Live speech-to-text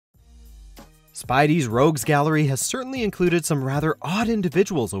Spidey's rogues gallery has certainly included some rather odd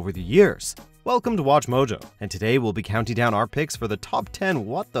individuals over the years. Welcome to WatchMojo, and today we'll be counting down our picks for the top 10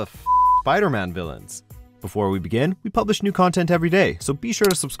 what the f Spider-Man villains. Before we begin, we publish new content every day, so be sure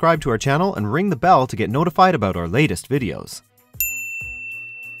to subscribe to our channel and ring the bell to get notified about our latest videos.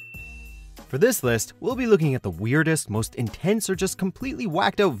 For this list, we'll be looking at the weirdest, most intense, or just completely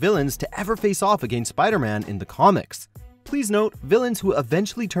whacked out villains to ever face off against Spider-Man in the comics. Please note, villains who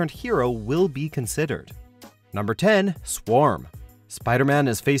eventually turned hero will be considered. Number 10. Swarm. Spider-Man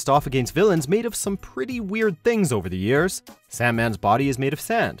has faced off against villains made of some pretty weird things over the years. Sandman's body is made of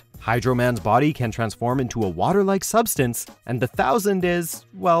sand. Hydro Man's body can transform into a water-like substance, and the Thousand is,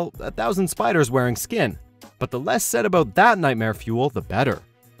 well, 1,000 spiders wearing skin. But the less said about that nightmare fuel, the better.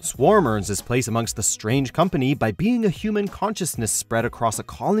 Swarm earns his place amongst the strange company by being a human consciousness spread across a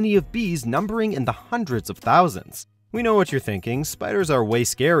colony of bees numbering in the hundreds of thousands. We know what you're thinking, spiders are way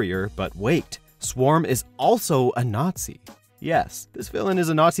scarier, but wait, Swarm is also a Nazi. Yes, this villain is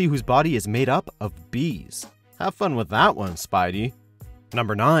a Nazi whose body is made up of bees. Have fun with that one, Spidey.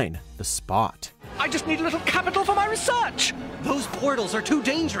 Number 9. The Spot. I just need a little capital for my research! Those portals are too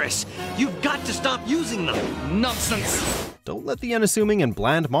dangerous. You've got to stop using them. Nonsense! Don't let the unassuming and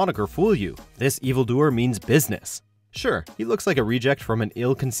bland moniker fool you. This evildoer means business. Sure, he looks like a reject from an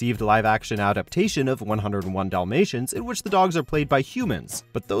ill-conceived live-action adaptation of 101 Dalmatians in which the dogs are played by humans,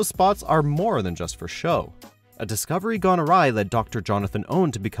 but those spots are more than just for show. A discovery gone awry led Dr. Jonathan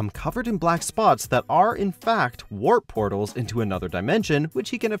Owen to become covered in black spots that are, in fact, warp portals into another dimension, which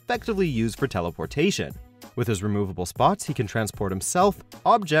he can effectively use for teleportation. With his removable spots, he can transport himself,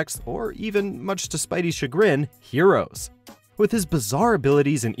 objects, or even, much to Spidey's chagrin, heroes. With his bizarre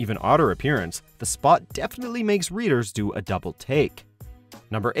abilities and even odder appearance, the Spot definitely makes readers do a double take.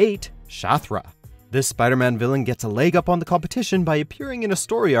 Number 8. Shathra. This Spider-Man villain gets a leg up on the competition by appearing in a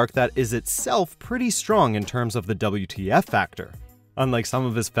story arc that is itself pretty strong in terms of the WTF factor. Unlike some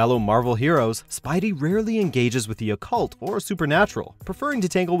of his fellow Marvel heroes, Spidey rarely engages with the occult or supernatural, preferring to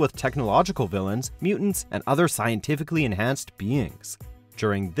tangle with technological villains, mutants, and other scientifically enhanced beings.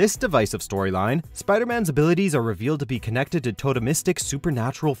 During this divisive storyline, Spider-Man's abilities are revealed to be connected to totemistic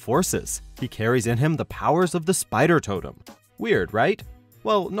supernatural forces. He carries in him the powers of the Spider Totem. Weird, right?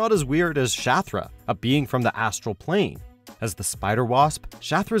 Well, not as weird as Shathra, a being from the astral plane. As the Spider-Wasp,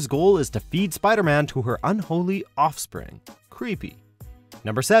 Shathra's goal is to feed Spider-Man to her unholy offspring. Creepy.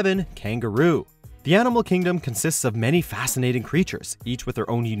 Number 7. Kangaroo. The animal kingdom consists of many fascinating creatures, each with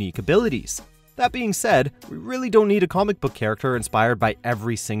their own unique abilities. That being said, we really don't need a comic book character inspired by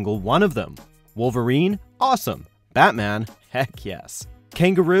every single one of them. Wolverine? Awesome. Batman? Heck yes.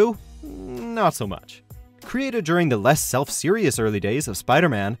 Kangaroo? Not so much. Created during the less self-serious early days of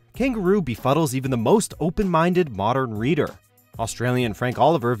Spider-Man, Kangaroo befuddles even the most open-minded modern reader. Australian Frank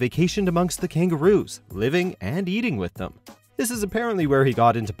Oliver vacationed amongst the kangaroos, living and eating with them. This is apparently where he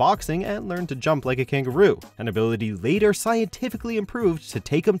got into boxing and learned to jump like a kangaroo, an ability later scientifically improved to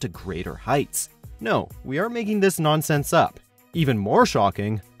take him to greater heights. No, we aren't making this nonsense up. Even more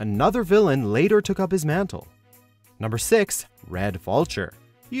shocking, another villain later took up his mantle. Number 6. Red Vulture.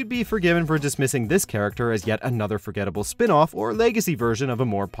 You'd be forgiven for dismissing this character as yet another forgettable spin-off or legacy version of a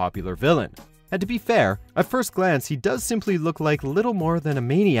more popular villain. And to be fair, at first glance he does simply look like little more than a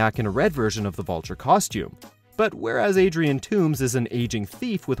maniac in a red version of the Vulture costume. But whereas Adrian Toomes is an aging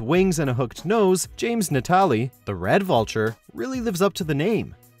thief with wings and a hooked nose, James Natali, the Red Vulture, really lives up to the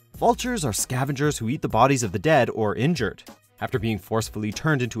name. Vultures are scavengers who eat the bodies of the dead or injured. After being forcefully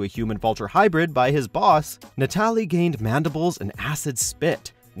turned into a human-vulture hybrid by his boss, Natali gained mandibles and acid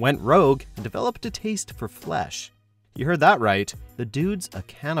spit, went rogue, and developed a taste for flesh. You heard that right, the dude's a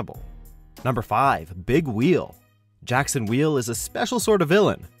cannibal. Number 5. Big Wheel. Jackson Wheel is a special sort of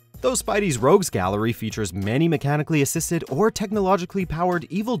villain. Though Spidey's rogues gallery features many mechanically assisted or technologically powered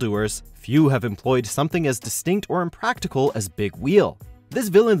evildoers, few have employed something as distinct or impractical as Big Wheel. This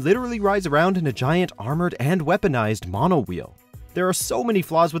villain literally rides around in a giant armored and weaponized monowheel. There are so many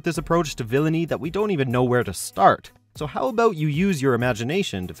flaws with this approach to villainy that we don't even know where to start. So how about you use your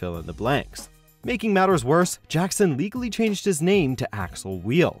imagination to fill in the blanks? Making matters worse, Jackson legally changed his name to Axel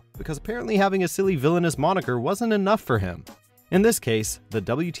Wheel, because apparently having a silly villainous moniker wasn't enough for him. In this case, the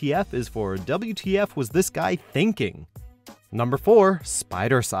WTF is for WTF was this guy thinking? Number 4.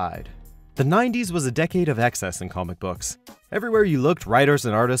 Spidercide. The 90s was a decade of excess in comic books. Everywhere you looked, writers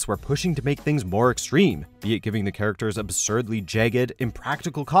and artists were pushing to make things more extreme, be it giving the characters absurdly jagged,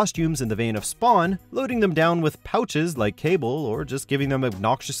 impractical costumes in the vein of Spawn, loading them down with pouches like Cable, or just giving them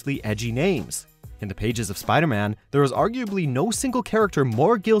obnoxiously edgy names. In the pages of Spider-Man, there is arguably no single character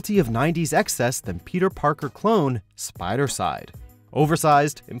more guilty of 90s excess than Peter Parker clone Spidercide.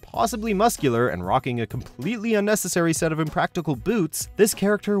 Oversized, impossibly muscular, and rocking a completely unnecessary set of impractical boots, this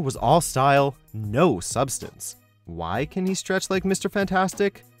character was all style, no substance. Why can he stretch like Mr.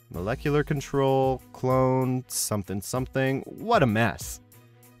 Fantastic? Molecular control, clone, something, what a mess.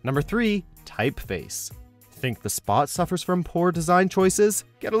 Number 3, typeface. Think the Spot suffers from poor design choices?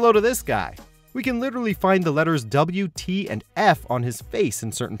 Get a load of this guy. We can literally find the letters W, T, and F on his face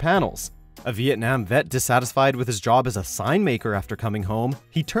in certain panels. A Vietnam vet dissatisfied with his job as a sign maker after coming home,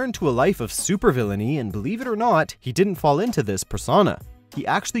 he turned to a life of supervillainy, and believe it or not, he didn't fall into this persona. He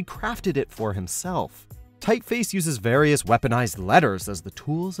actually crafted it for himself. Typeface uses various weaponized letters as the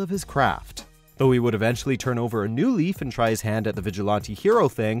tools of his craft. Though he would eventually turn over a new leaf and try his hand at the vigilante hero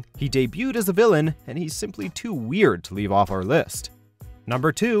thing, he debuted as a villain, and he's simply too weird to leave off our list.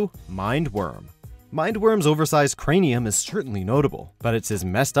 Number 2, Mindworm. Mindworm's oversized cranium is certainly notable, but it's his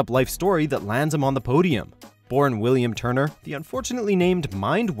messed up life story that lands him on the podium. Born William Turner, the unfortunately named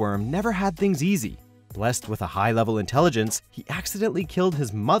Mindworm never had things easy. Blessed with a high-level intelligence, he accidentally killed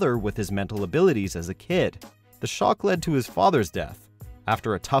his mother with his mental abilities as a kid. The shock led to his father's death.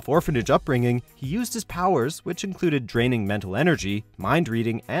 After a tough orphanage upbringing, he used his powers, which included draining mental energy, mind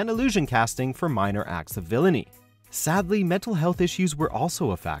reading, and illusion casting for minor acts of villainy. Sadly, mental health issues were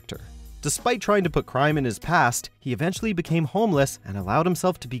also a factor. Despite trying to put crime in his past, he eventually became homeless and allowed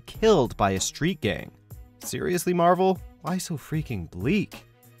himself to be killed by a street gang. Seriously, Marvel? Why so freaking bleak?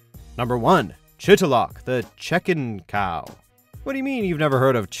 Number 1, Chitalock, the Check-in Cow. What do you mean you've never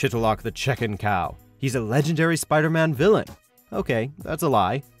heard of Chitalock the Check-in Cow? He's a legendary Spider-Man villain. Okay, that's a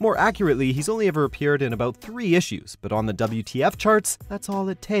lie. More accurately, he's only ever appeared in about 3 issues, but on the WTF charts, that's all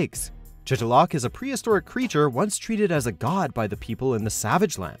it takes. Chitalock is a prehistoric creature once treated as a god by the people in the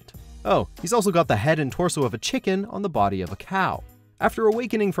Savage Land. Oh, he's also got the head and torso of a chicken on the body of a cow. After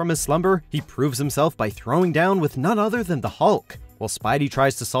awakening from his slumber, he proves himself by throwing down with none other than the Hulk, while Spidey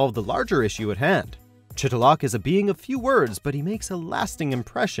tries to solve the larger issue at hand. Chitalock is a being of few words, but he makes a lasting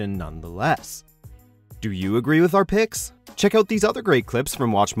impression nonetheless. Do you agree with our picks? Check out these other great clips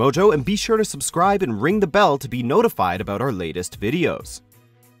from WatchMojo and be sure to subscribe and ring the bell to be notified about our latest videos.